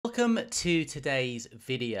Welcome to today's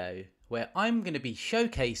video where I'm going to be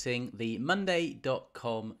showcasing the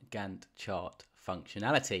Monday.com Gantt chart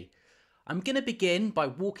functionality. I'm going to begin by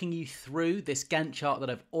walking you through this Gantt chart that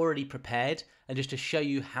I've already prepared and just to show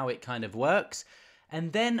you how it kind of works.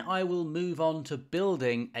 And then I will move on to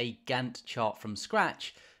building a Gantt chart from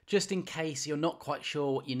scratch, just in case you're not quite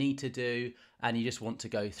sure what you need to do and you just want to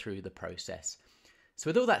go through the process. So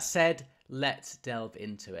with all that said, let's delve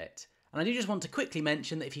into it. And I do just want to quickly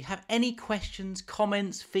mention that if you have any questions,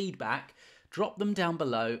 comments, feedback, drop them down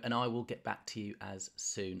below and I will get back to you as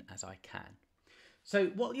soon as I can. So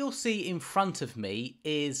what you'll see in front of me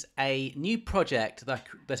is a new project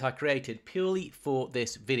that I created purely for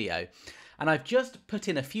this video. And I've just put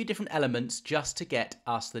in a few different elements just to get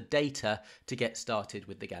us the data to get started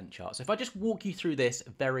with the Gantt chart. So if I just walk you through this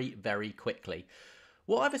very, very quickly.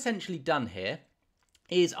 What I've essentially done here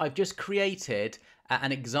is I've just created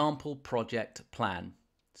an example project plan.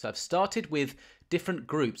 So I've started with different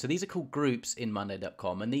groups. So these are called groups in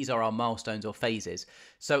Monday.com, and these are our milestones or phases.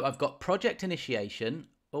 So I've got project initiation.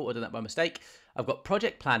 Oh, I did that by mistake. I've got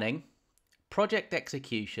project planning, project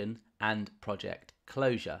execution, and project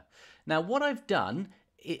closure. Now, what I've done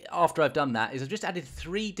after I've done that is I've just added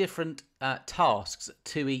 3 different tasks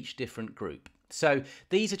to each different group. So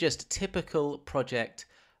these are just typical project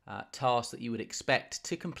tasks that you would expect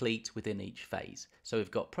to complete within each phase. So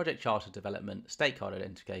we've got project charter development, stakeholder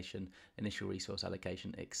identification, initial resource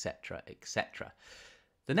allocation, etc., etc.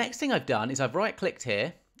 The next thing I've done is I've right-clicked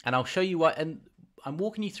here, and I'll show you what. And I'm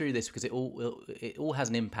walking you through this because it all has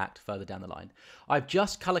an impact further down the line. I've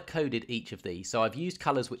just color-coded each of these, so I've used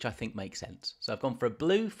colors which I think make sense. So I've gone for a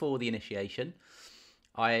blue for the initiation.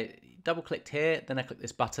 I double-clicked here, then I clicked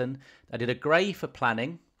this button. I did a grey for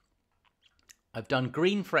planning. I've done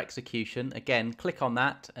green for execution. Again, click on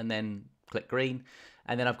that and then click green.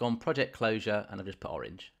 And then I've gone project closure and I've just put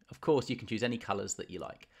orange. Of course, you can choose any colors that you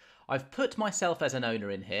like. I've put myself as an owner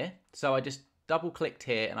in here. So I just double clicked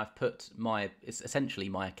here and I've put it's essentially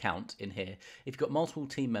my account in here. If you've got multiple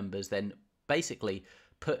team members, then basically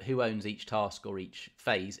put who owns each task or each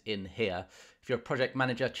phase in here. If you're a project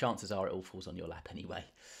manager, chances are it all falls on your lap anyway.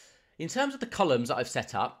 In terms of the columns that I've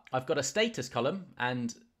set up, I've got a status column,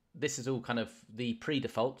 and this is all kind of the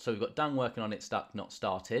pre-default. So we've got done working on it, stuck, not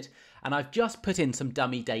started. And I've just put in some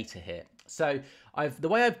dummy data here. So the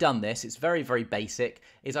way I've done this, it's very, very basic,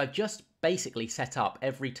 is I've just basically set up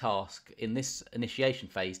every task in this initiation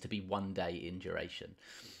phase to be 1 day in duration.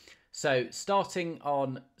 So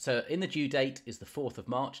so in the due date is the 4th of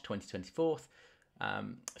March, 2024,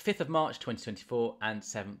 5th of March, 2024, and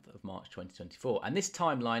 7th of March, 2024. And this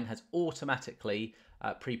timeline has automatically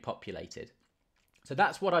pre-populated. So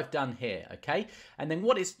that's what I've done here, okay? And then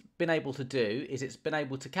what it's been able to do is it's been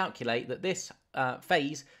able to calculate that this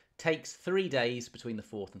phase takes 3 days between the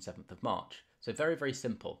 4th and 7th of March. So very, very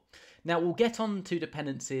simple. Now, we'll get on to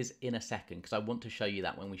dependencies in a second because I want to show you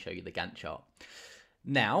that when we show you the Gantt chart.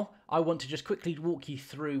 Now, I want to just quickly walk you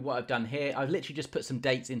through what I've done here. I've literally just put some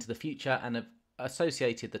dates into the future and have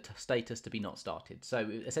associated the status to be not started. So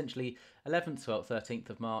essentially 11th, 12th,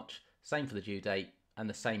 13th of March, same for the due date, and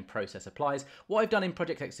the same process applies. What I've done in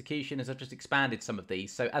project execution is I've just expanded some of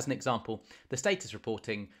these. So as an example, the status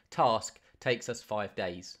reporting task takes us 5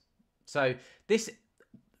 days. So this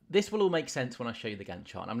will all make sense when I show you the Gantt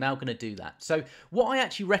chart. I'm now going to do that. So what I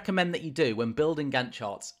actually recommend that you do when building Gantt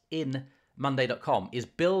charts in Monday.com is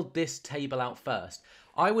build this table out first.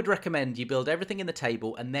 I would recommend you build everything in the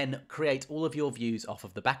table and then create all of your views off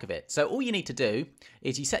of the back of it. So all you need to do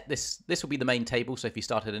is you set this will be the main table. So if you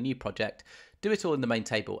started a new project, do it all in the main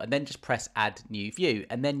table and then just press add new view.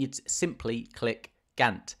 And then you'd simply click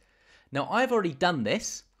Gantt. Now I've already done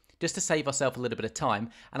this just to save ourselves a little bit of time,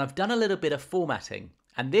 and I've done a little bit of formatting.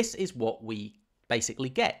 And this is what we basically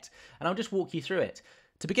get. And I'll just walk you through it.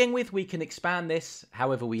 To begin with, we can expand this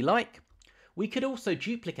however we like. We could also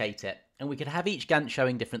duplicate it, and we could have each Gantt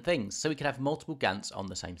showing different things. So we could have multiple Gantts on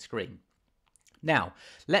the same screen. Now,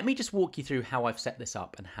 let me just walk you through how I've set this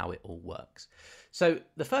up and how it all works. So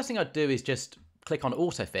the first thing I'd do is just click on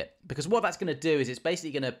AutoFit, because what that's going to do is it's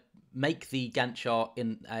basically going to make the Gantt chart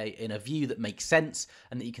in a view that makes sense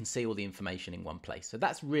and that you can see all the information in one place. So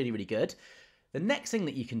that's really, really good. The next thing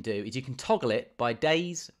that you can do is you can toggle it by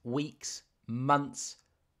days, weeks, months,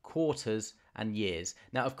 quarters, and years.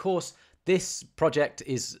 Now, of course, this project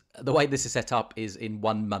the way this is set up is in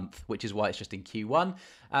 1 month, which is why it's just in Q1.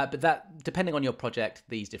 But that, depending on your project,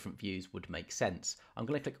 these different views would make sense. I'm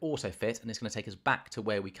going to click AutoFit, and it's going to take us back to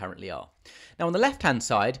where we currently are. Now, on the left-hand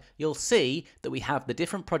side, you'll see that we have the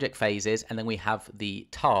different project phases, and then we have the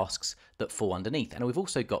tasks that fall underneath. And we've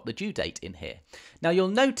also got the due date in here. Now, you'll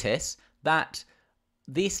notice that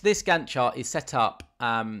this Gantt chart is set up,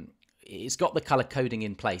 it's got the color coding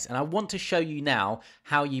in place, and I want to show you now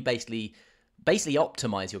how you basically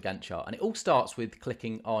optimize your Gantt chart. And it all starts with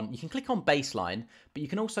clicking on, you can click on baseline, but you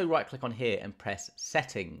can also right click on here and press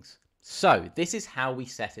settings. So this is how we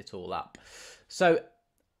set it all up. So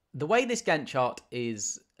the way this Gantt chart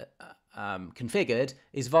is configured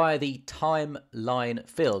is via the timeline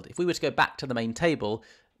field. If we were to go back to the main table,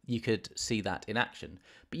 you could see that in action.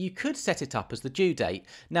 But you could set it up as the due date.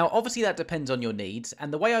 Now, obviously that depends on your needs.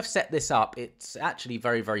 And the way I've set this up, it's actually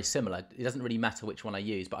very, very similar. It doesn't really matter which one I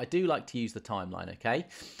use, but I do like to use the timeline, okay?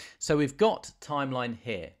 So we've got timeline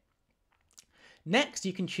here. Next,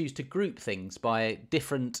 you can choose to group things by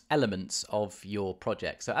different elements of your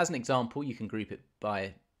project. So as an example, you can group it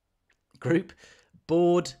by group,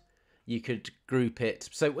 board. You could group it.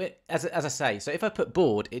 So as I say, so if I put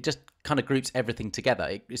board, it just kind of groups everything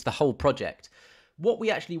together. It's the whole project. What we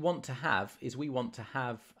actually want to have is we want to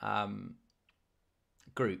have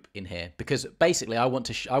group in here, because basically I want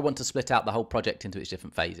to split out the whole project into its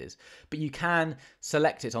different phases. But you can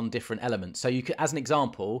select it on different elements. So you could, as an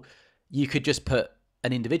example, you could just put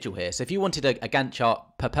an individual here. So if you wanted a Gantt chart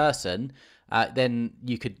per person, then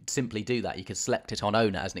you could simply do that. You could select it on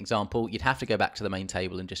owner as an example. You'd have to go back to the main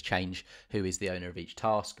table and just change who is the owner of each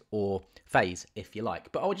task or phase if you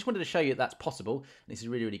like. But I just wanted to show you that's possible. And this is a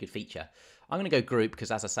really, really good feature. I'm going to go group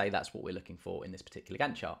because, as I say, that's what we're looking for in this particular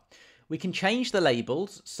Gantt chart. We can change the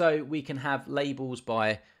labels. So we can have labels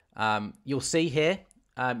by, you'll see here,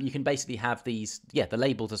 you can basically have these, the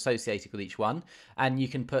labels associated with each one. And you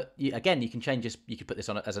can put, again, you can change this, you could put this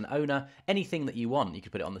on as an owner, anything that you want. You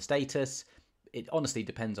could put it on the status. It honestly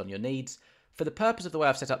depends on your needs. For the purpose of the way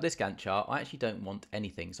I've set up this Gantt chart, I actually don't want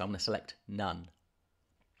anything, so I'm going to select none.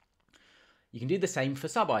 You can do the same for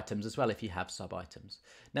sub-items as well if you have sub-items.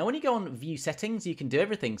 Now, when you go on view settings, you can do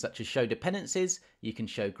everything such as show dependencies, you can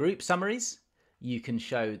show group summaries, you can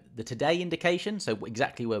show the today indication, so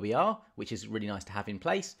exactly where we are, which is really nice to have in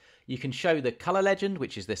place. You can show the color legend,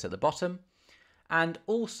 which is this at the bottom. And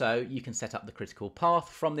also you can set up the critical path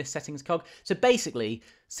from this settings cog. So basically,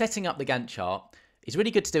 setting up the Gantt chart is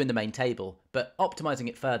really good to do in the main table, but optimizing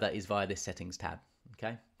it further is via this settings tab.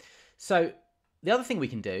 Okay. So the other thing we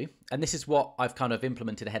can do, and this is what I've kind of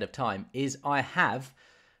implemented ahead of time, is I have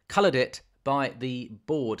colored it by the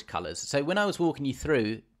board colors. So when I was walking you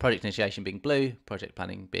through project initiation being blue, project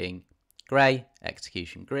planning being gray,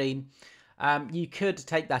 execution green, you could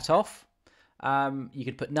take that off. You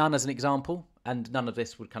could put none as an example, and none of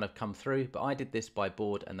this would kind of come through, but I did this by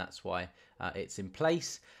board, and that's why it's in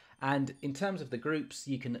place. And in terms of the groups,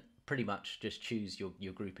 you can pretty much just choose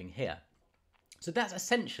your grouping here. So that's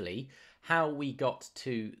essentially how we got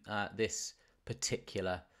to this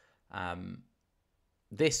particular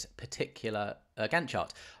Gantt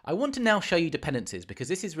chart. I want to now show you dependencies, because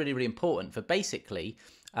this is really, really important for basically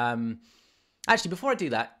actually, before I do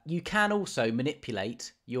that, you can also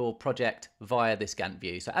manipulate your project via this Gantt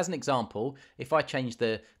view. So as an example, if I change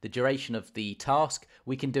the duration of the task,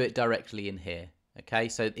 we can do it directly in here. Okay,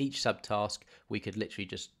 so each subtask, we could literally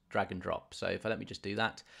just drag and drop. So if let me just do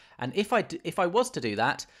that. And if I was to do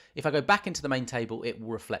that, if I go back into the main table, it will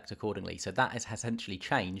reflect accordingly. So that has essentially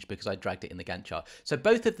changed because I dragged it in the Gantt chart. So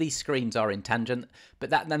both of these screens are in tangent, but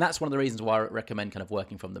that's one of the reasons why I recommend kind of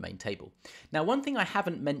working from the main table. Now, one thing I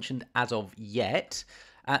haven't mentioned as of yet,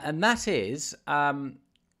 and that is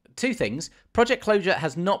two things. Project closure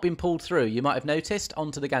has not been pulled through, you might have noticed,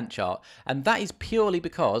 onto the Gantt chart, and that is purely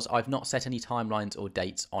because I've not set any timelines or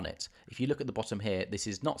dates on it. If you look at the bottom here, this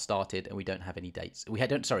is not started and we don't have any dates. We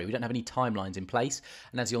don't have any timelines in place,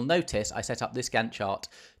 and as you'll notice, I set up this Gantt chart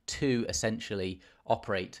to essentially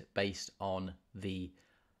operate based on the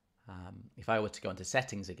if I were to go into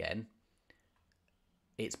settings again,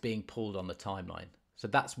 it's being pulled on the timeline. So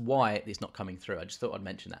that's why it's not coming through. I just thought I'd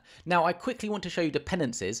mention that. Now, I quickly want to show you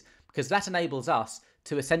dependencies, because that enables us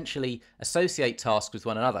to essentially associate tasks with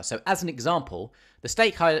one another. So as an example, the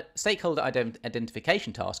stakeholder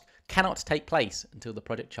identification task cannot take place until the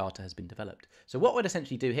project charter has been developed. So what we'd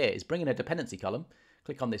essentially do here is bring in a dependency column,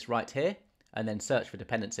 click on this right here, and then search for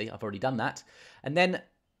dependency. I've already done that. And then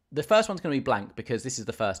the first one's going to be blank because this is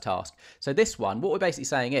the first task. So this one, what we're basically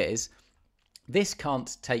saying is, this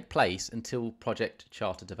can't take place until project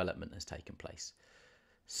charter development has taken place.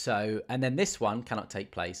 So, and then this one cannot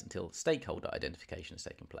take place until stakeholder identification has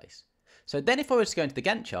taken place. So then if I were to go into the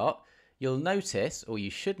Gantt chart, you'll notice, or you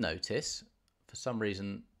should notice, for some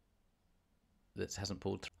reason that hasn't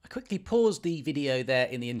pulled through. I quickly paused the video there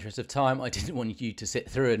in the interest of time. I didn't want you to sit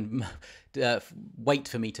through and wait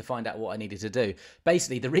for me to find out what I needed to do.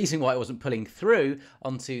 Basically, the reason why it wasn't pulling through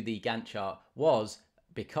onto the Gantt chart was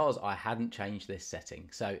because I hadn't changed this setting.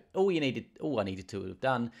 So all I needed to have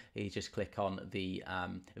done is just click on the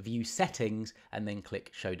view settings and then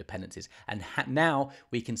click show dependencies. And now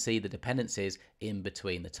we can see the dependencies in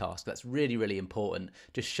between the tasks. That's really, really important,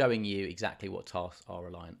 just showing you exactly what tasks are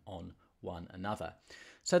reliant on one another.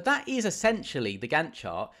 So that is essentially the Gantt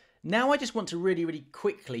chart. Now I just want to really, really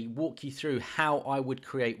quickly walk you through how I would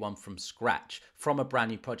create one from scratch from a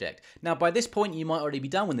brand new project. Now, by this point, you might already be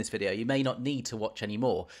done with this video. You may not need to watch any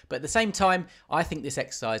more. But at the same time, I think this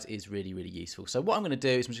exercise is really, really useful. So what I'm going to do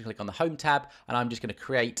is I'm just going to click on the Home tab, and I'm just going to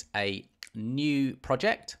create a new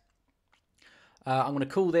project. I'm going to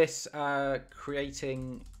call this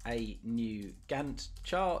creating a new Gantt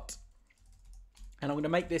chart. And I'm going to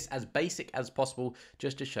make this as basic as possible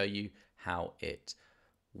just to show you how it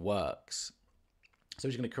works. So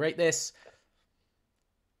we're just going to create this.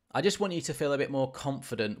 I just want you to feel a bit more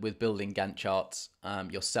confident with building Gantt charts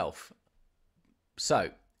yourself. So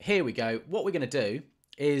here we go. What we're going to do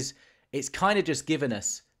is it's kind of just given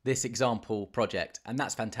us this example project, and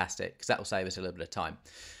that's fantastic because that will save us a little bit of time.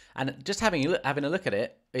 And just having a look at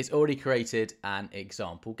it, it's already created an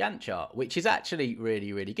example Gantt chart, which is actually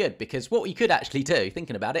really, really good, because what you could actually do,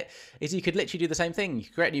 thinking about it, is you could literally do the same thing. You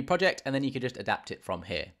could create a new project and then you could just adapt it from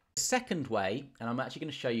here. The second way, and I'm actually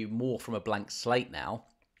going to show you more from a blank slate now,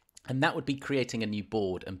 and that would be creating a new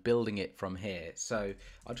board and building it from here. So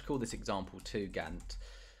I'll just call this example 2 Gantt.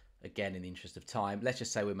 Again, in the interest of time, let's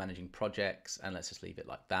just say we're managing projects, and let's just leave it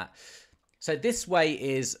like that. So this way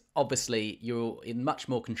is obviously you're in much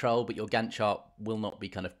more control, but your Gantt chart will not be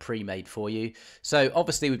kind of pre-made for you. So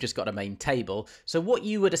obviously we've just got a main table. So what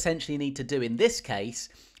you would essentially need to do in this case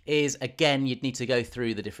is, again, you'd need to go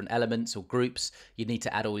through the different elements or groups. You'd need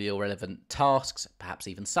to add all your relevant tasks, perhaps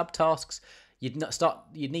even subtasks. You'd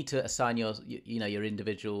need to assign your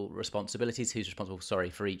individual responsibilities, who's responsible,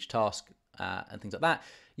 for each task and things like that.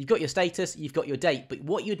 You've got your status, you've got your date, but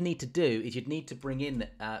what you'd need to do is you'd need to bring in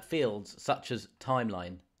fields such as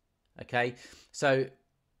timeline. Okay, so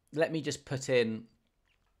let me just put in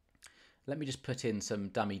some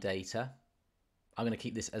dummy data. I'm going to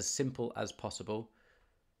keep this as simple as possible.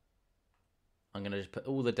 I'm going to just put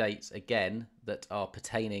all the dates again that are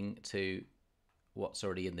pertaining to what's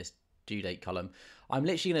already in this due date column. I'm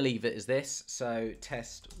literally going to leave it as this. So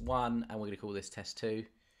test 1, and we're going to call this test 2.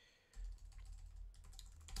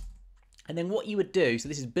 And then what you would do, so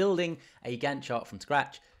this is building a Gantt chart from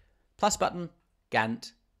scratch, plus button,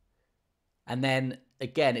 Gantt, and then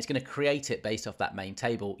again, it's going to create it based off that main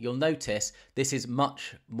table. You'll notice this is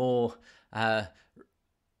much more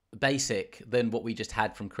basic than what we just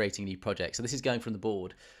had from creating a new project. So this is going from the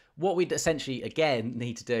board. What we'd essentially, again,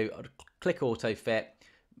 need to do, I'd click auto fit,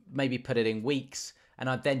 maybe put it in weeks, and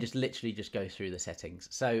I'd then just literally just go through the settings.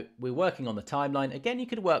 So we're working on the timeline. Again, you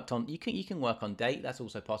can work on date. That's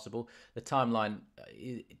also possible. The timeline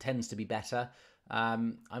tends to be better.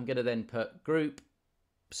 I'm going to then put group.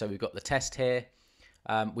 So we've got the test here.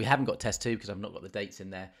 We haven't got test 2 because I've not got the dates in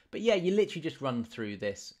there. But yeah, you literally just run through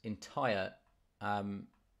this entire.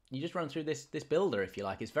 You just run through this builder, if you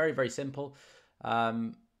like. It's very, very simple.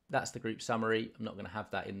 That's the group summary. I'm not going to have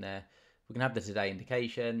that in there. We're going to have the today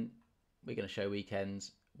indication. We're going to show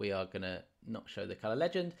weekends. We are going to not show the color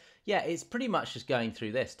legend. Yeah, it's pretty much just going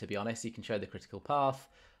through this, to be honest. You can show the critical path.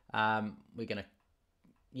 We're going to,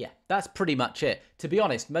 yeah, that's pretty much it. To be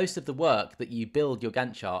honest, most of the work that you build your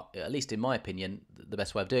Gantt chart, at least in my opinion, the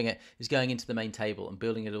best way of doing it is going into the main table and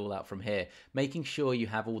building it all out from here, making sure you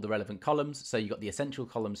have all the relevant columns. So you've got the essential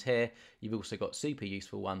columns here. You've also got super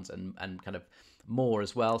useful ones and kind of more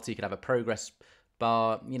as well. So you could have a progress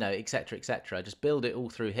bar, etc., etc. Just build it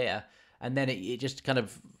all through here. And then it just kind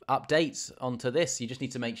of updates onto this. You just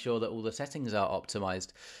need to make sure that all the settings are optimized.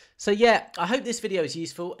 So yeah, I hope this video is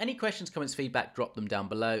useful. Any questions, comments, feedback, drop them down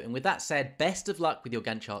below. And with that said, best of luck with your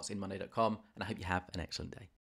Gantt charts in Monday.com, and I hope you have an excellent day.